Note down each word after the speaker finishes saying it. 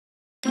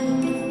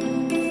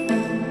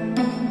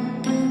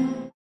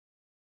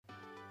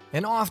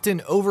An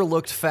often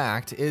overlooked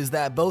fact is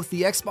that both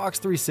the Xbox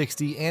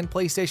 360 and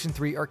PlayStation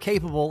 3 are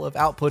capable of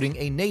outputting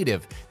a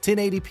native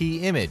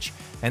 1080p image,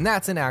 and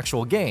that's in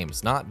actual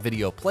games, not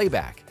video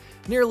playback.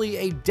 Nearly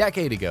a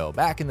decade ago,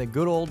 back in the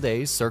good old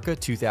days circa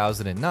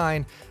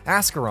 2009,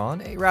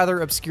 Ascaron, a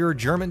rather obscure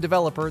German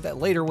developer that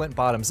later went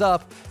bottoms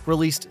up,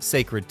 released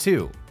Sacred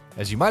 2.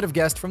 As you might have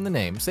guessed from the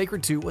name,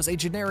 Sacred 2 was a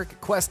generic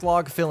quest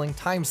log filling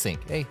time sink,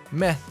 a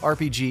meh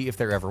RPG if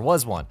there ever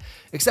was one,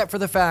 except for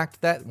the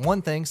fact that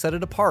one thing set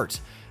it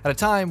apart. At a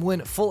time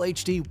when Full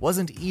HD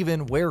wasn't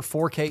even where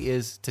 4K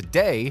is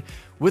today,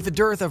 with the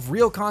dearth of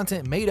real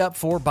content made up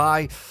for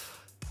by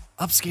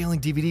upscaling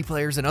DVD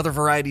players and other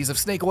varieties of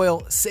snake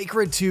oil,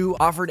 Sacred 2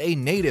 offered a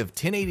native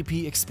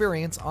 1080p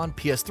experience on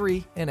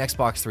PS3 and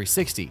Xbox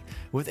 360,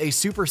 with a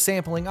super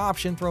sampling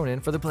option thrown in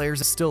for the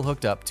players still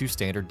hooked up to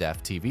standard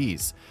def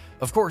TVs.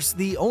 Of course,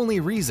 the only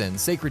reason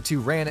Sacred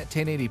 2 ran at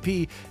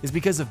 1080p is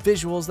because of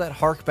visuals that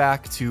hark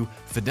back to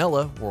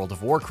vanilla World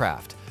of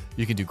Warcraft.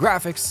 You can do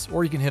graphics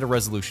or you can hit a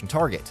resolution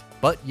target,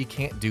 but you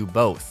can't do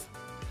both.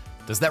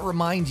 Does that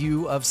remind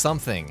you of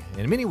something?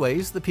 In many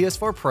ways, the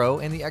PS4 Pro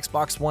and the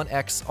Xbox One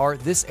X are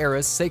this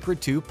era's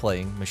Sacred 2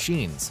 playing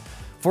machines.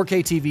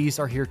 4K TVs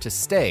are here to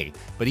stay,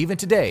 but even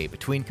today,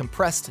 between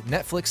compressed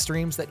Netflix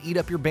streams that eat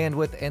up your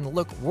bandwidth and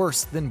look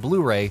worse than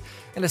Blu-ray,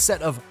 and a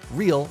set of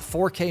real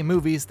 4K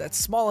movies that's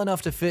small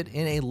enough to fit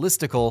in a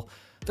listicle,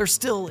 there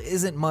still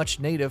isn't much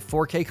native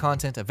 4K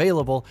content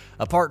available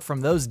apart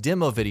from those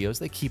demo videos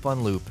they keep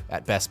on loop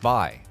at Best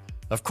Buy.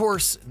 Of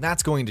course,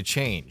 that's going to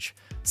change.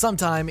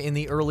 Sometime in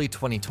the early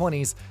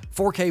 2020s,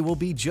 4K will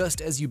be just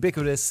as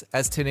ubiquitous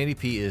as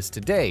 1080p is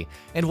today,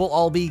 and we'll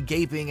all be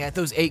gaping at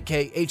those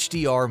 8K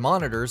HDR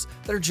monitors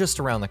that are just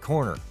around the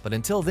corner. But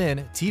until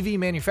then, TV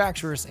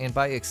manufacturers, and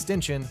by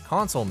extension,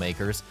 console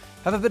makers,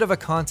 have a bit of a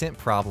content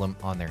problem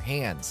on their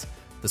hands.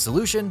 The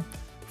solution?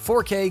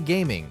 4K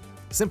gaming.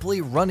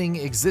 Simply running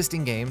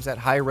existing games at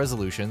high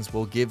resolutions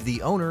will give the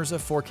owners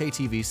of 4K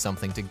TVs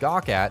something to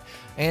gawk at,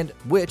 and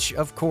which,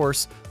 of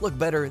course, look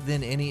better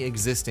than any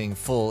existing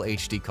full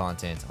HD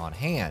content on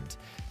hand.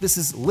 This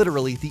is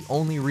literally the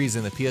only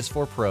reason the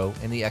PS4 Pro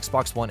and the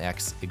Xbox One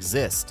X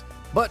exist.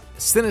 But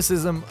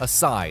cynicism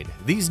aside,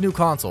 these new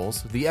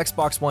consoles, the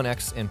Xbox One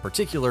X in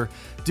particular,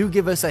 do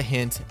give us a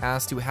hint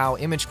as to how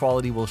image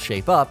quality will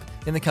shape up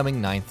in the coming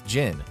 9th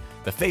gen.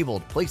 The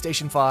fabled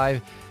PlayStation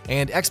 5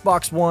 and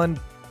Xbox One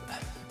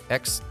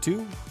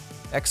X2?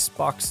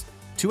 Xbox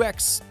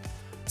 2X?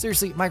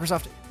 Seriously,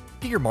 Microsoft,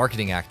 get your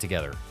marketing act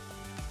together.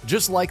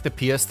 Just like the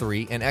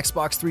PS3 and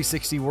Xbox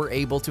 360 were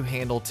able to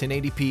handle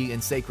 1080p in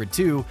Sacred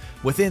 2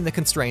 within the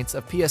constraints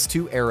of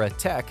PS2 era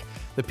tech,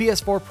 the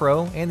PS4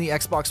 Pro and the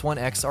Xbox One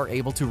X are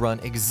able to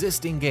run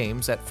existing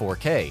games at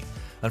 4K.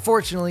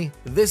 Unfortunately,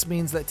 this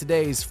means that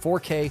today's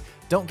 4K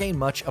don't gain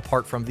much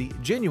apart from the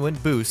genuine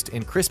boost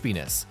in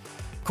crispiness.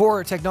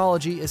 Core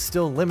technology is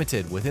still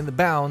limited within the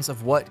bounds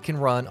of what can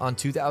run on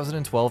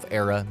 2012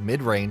 era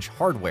mid-range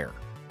hardware.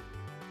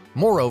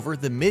 Moreover,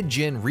 the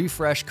mid-gen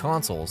refresh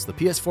consoles, the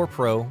PS4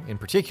 Pro in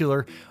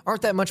particular,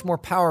 aren't that much more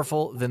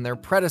powerful than their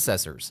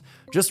predecessors.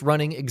 Just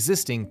running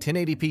existing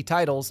 1080p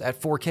titles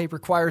at 4K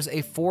requires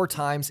a 4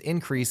 times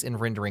increase in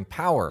rendering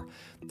power.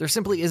 There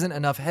simply isn't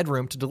enough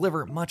headroom to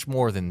deliver much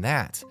more than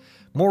that.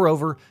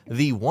 Moreover,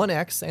 the One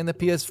X and the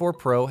PS4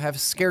 Pro have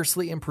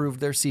scarcely improved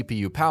their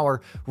CPU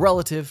power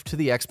relative to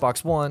the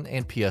Xbox One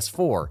and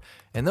PS4,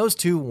 and those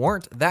two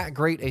weren't that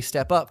great a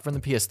step up from the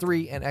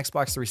PS3 and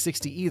Xbox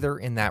 360 either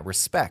in that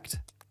respect.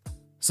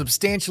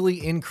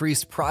 Substantially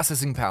increased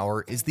processing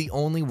power is the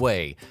only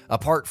way,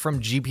 apart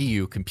from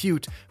GPU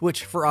compute,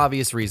 which for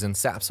obvious reasons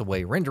saps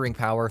away rendering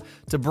power,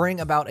 to bring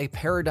about a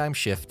paradigm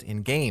shift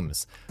in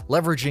games,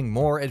 leveraging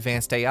more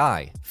advanced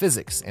AI,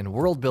 physics, and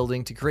world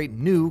building to create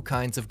new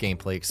kinds of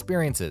gameplay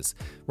experiences,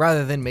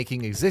 rather than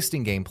making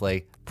existing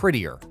gameplay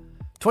prettier.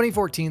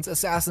 2014's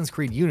Assassin's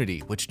Creed Unity,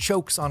 which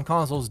chokes on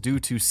consoles due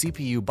to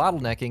CPU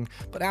bottlenecking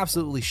but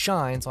absolutely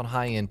shines on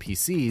high-end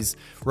PCs,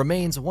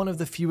 remains one of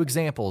the few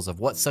examples of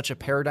what such a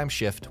paradigm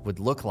shift would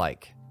look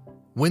like.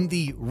 When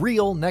the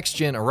real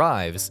next-gen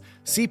arrives,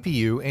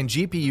 CPU and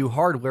GPU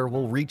hardware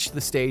will reach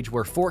the stage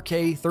where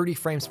 4K 30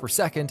 frames per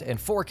second and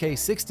 4K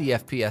 60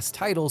 FPS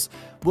titles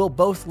will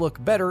both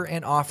look better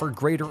and offer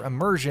greater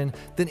immersion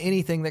than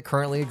anything that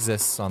currently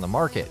exists on the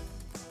market.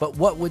 But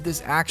what would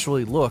this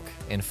actually look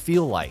and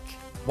feel like?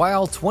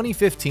 While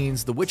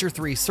 2015's The Witcher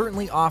 3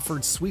 certainly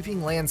offered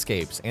sweeping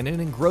landscapes and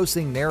an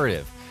engrossing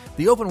narrative,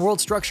 the open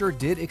world structure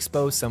did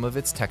expose some of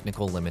its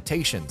technical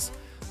limitations.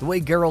 The way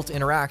Geralt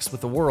interacts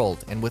with the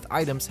world and with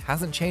items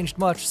hasn't changed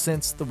much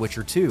since The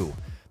Witcher 2.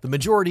 The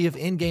majority of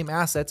in-game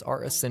assets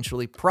are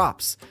essentially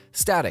props,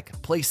 static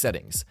place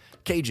settings,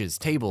 cages,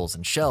 tables,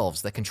 and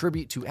shelves that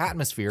contribute to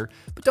atmosphere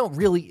but don't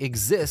really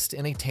exist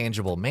in a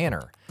tangible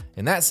manner.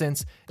 In that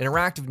sense,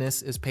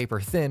 interactiveness is paper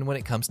thin when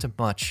it comes to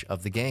much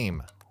of the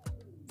game.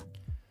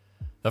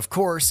 Of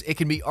course, it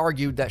can be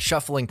argued that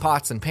shuffling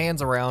pots and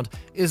pans around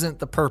isn't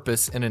the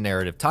purpose in a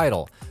narrative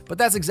title, but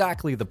that's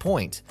exactly the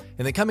point.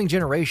 In the coming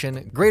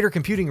generation, greater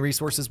computing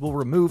resources will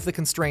remove the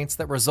constraints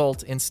that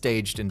result in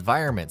staged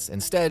environments,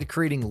 instead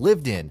creating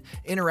lived-in,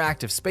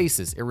 interactive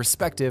spaces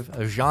irrespective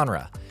of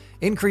genre.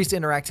 Increased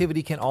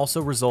interactivity can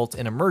also result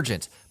in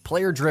emergent,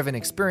 player-driven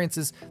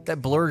experiences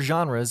that blur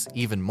genres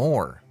even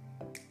more.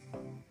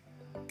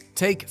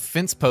 Take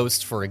fence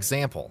posts for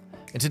example.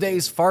 In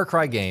today's Far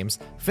Cry games,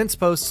 fence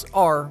posts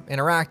are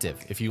interactive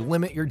if you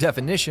limit your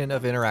definition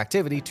of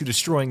interactivity to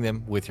destroying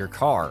them with your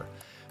car.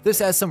 This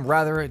has some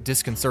rather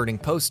disconcerting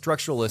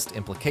post-structuralist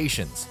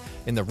implications.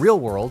 In the real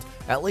world,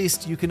 at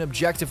least you can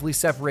objectively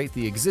separate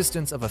the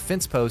existence of a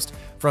fence post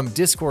from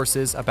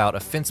discourses about a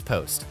fence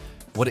post,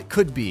 what it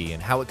could be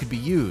and how it could be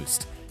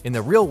used. In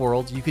the real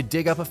world, you could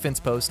dig up a fence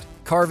post,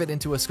 carve it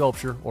into a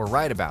sculpture, or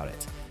write about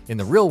it. In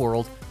the real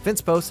world,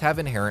 fence posts have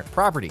inherent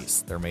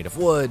properties. They're made of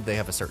wood, they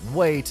have a certain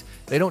weight,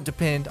 they don't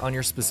depend on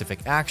your specific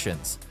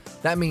actions.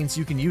 That means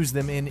you can use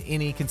them in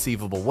any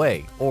conceivable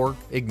way, or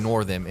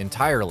ignore them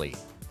entirely.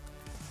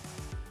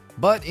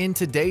 But in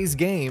today's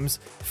games,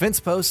 fence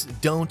posts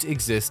don't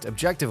exist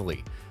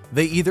objectively.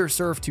 They either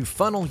serve to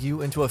funnel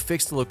you into a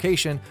fixed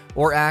location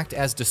or act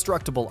as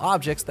destructible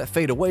objects that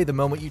fade away the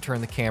moment you turn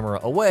the camera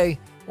away,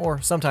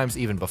 or sometimes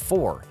even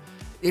before.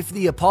 If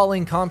the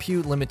appalling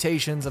compute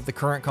limitations of the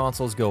current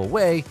consoles go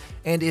away,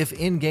 and if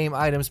in-game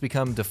items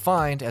become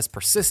defined as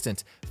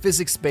persistent,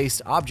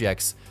 physics-based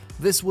objects,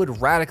 this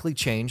would radically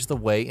change the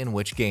way in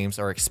which games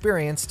are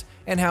experienced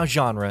and how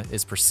genre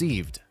is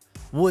perceived.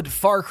 Would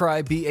Far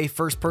Cry be a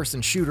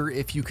first-person shooter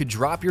if you could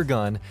drop your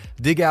gun,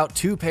 dig out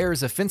 2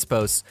 pairs of fence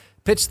posts,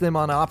 pitch them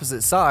on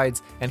opposite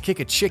sides, and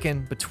kick a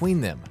chicken between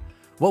them?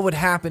 What would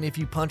happen if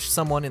you punched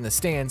someone in the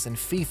stands in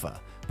FIFA?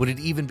 Would it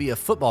even be a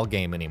football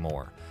game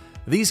anymore?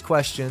 These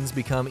questions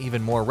become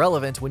even more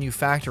relevant when you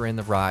factor in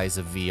the rise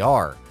of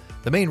VR.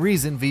 The main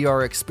reason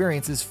VR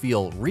experiences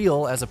feel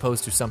real as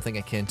opposed to something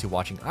akin to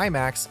watching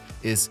IMAX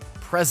is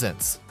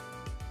presence.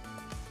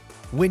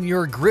 When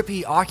your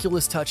grippy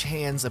Oculus Touch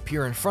hands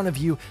appear in front of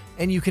you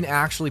and you can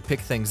actually pick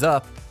things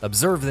up,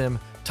 observe them,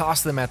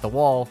 toss them at the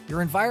wall,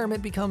 your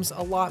environment becomes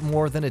a lot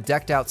more than a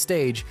decked-out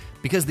stage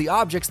because the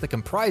objects that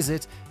comprise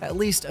it at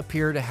least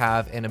appear to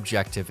have an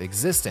objective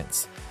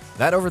existence.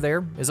 That over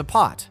there is a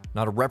pot,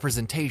 not a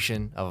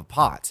representation of a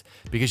pot,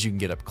 because you can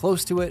get up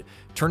close to it,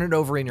 turn it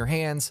over in your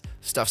hands,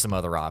 stuff some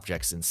other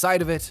objects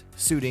inside of it,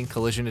 suiting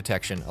collision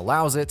detection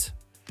allows it.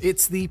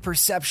 It's the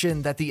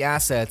perception that the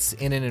assets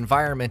in an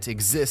environment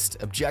exist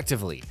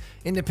objectively,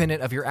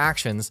 independent of your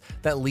actions,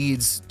 that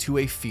leads to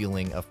a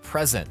feeling of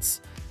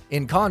presence.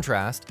 In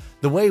contrast,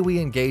 the way we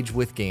engage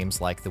with games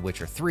like The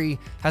Witcher 3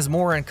 has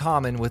more in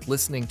common with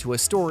listening to a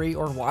story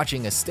or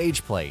watching a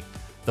stage play.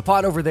 The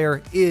pot over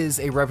there is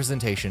a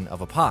representation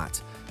of a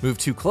pot. Move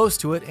too close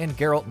to it and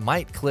Geralt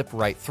might clip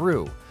right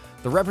through.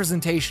 The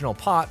representational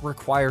pot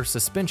requires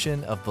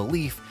suspension of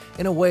belief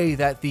in a way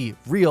that the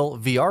real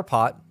VR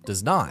pot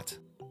does not.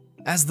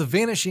 As the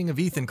vanishing of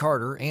Ethan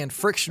Carter and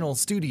Frictional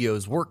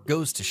Studios' work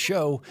goes to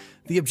show,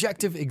 the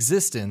objective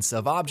existence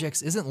of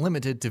objects isn't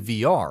limited to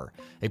VR.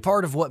 A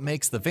part of what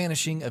makes the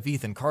vanishing of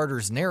Ethan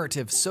Carter's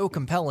narrative so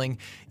compelling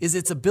is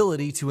its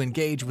ability to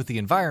engage with the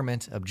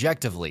environment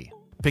objectively.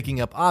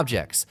 Picking up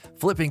objects,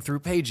 flipping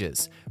through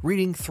pages,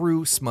 reading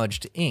through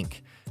smudged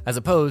ink, as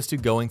opposed to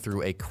going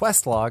through a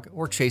quest log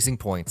or chasing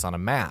points on a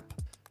map.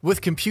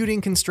 With computing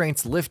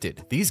constraints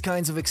lifted, these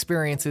kinds of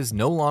experiences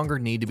no longer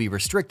need to be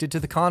restricted to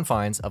the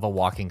confines of a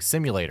walking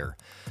simulator.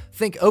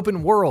 Think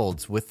open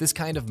worlds with this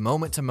kind of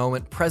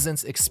moment-to-moment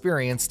presence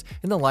experienced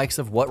in the likes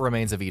of What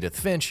Remains of Edith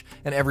Finch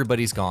and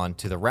Everybody's Gone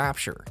to the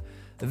Rapture.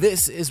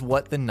 This is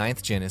what the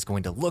 9th gen is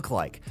going to look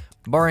like,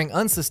 barring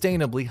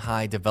unsustainably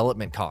high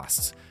development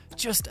costs.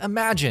 Just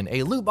imagine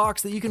a loot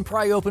box that you can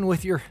pry open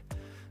with your...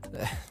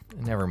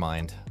 never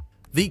mind.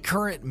 The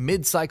current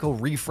mid-cycle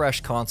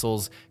refresh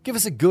consoles give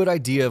us a good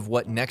idea of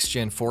what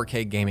next-gen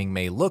 4K gaming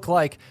may look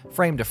like,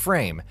 frame to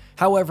frame.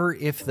 However,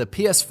 if the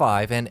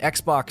PS5 and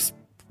Xbox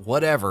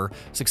Whatever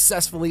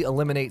successfully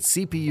eliminate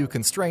CPU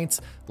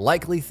constraints,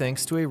 likely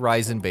thanks to a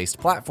Ryzen-based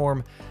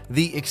platform,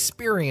 the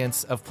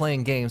experience of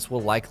playing games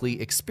will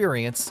likely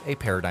experience a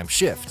paradigm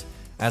shift.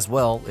 As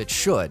well, it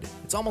should.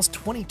 It's almost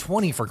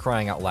 2020 for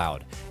crying out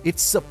loud.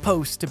 It's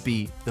supposed to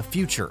be the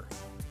future.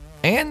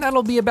 And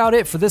that'll be about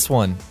it for this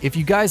one. If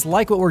you guys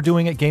like what we're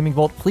doing at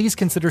GamingBolt, please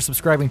consider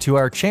subscribing to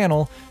our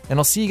channel, and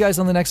I'll see you guys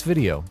on the next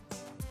video.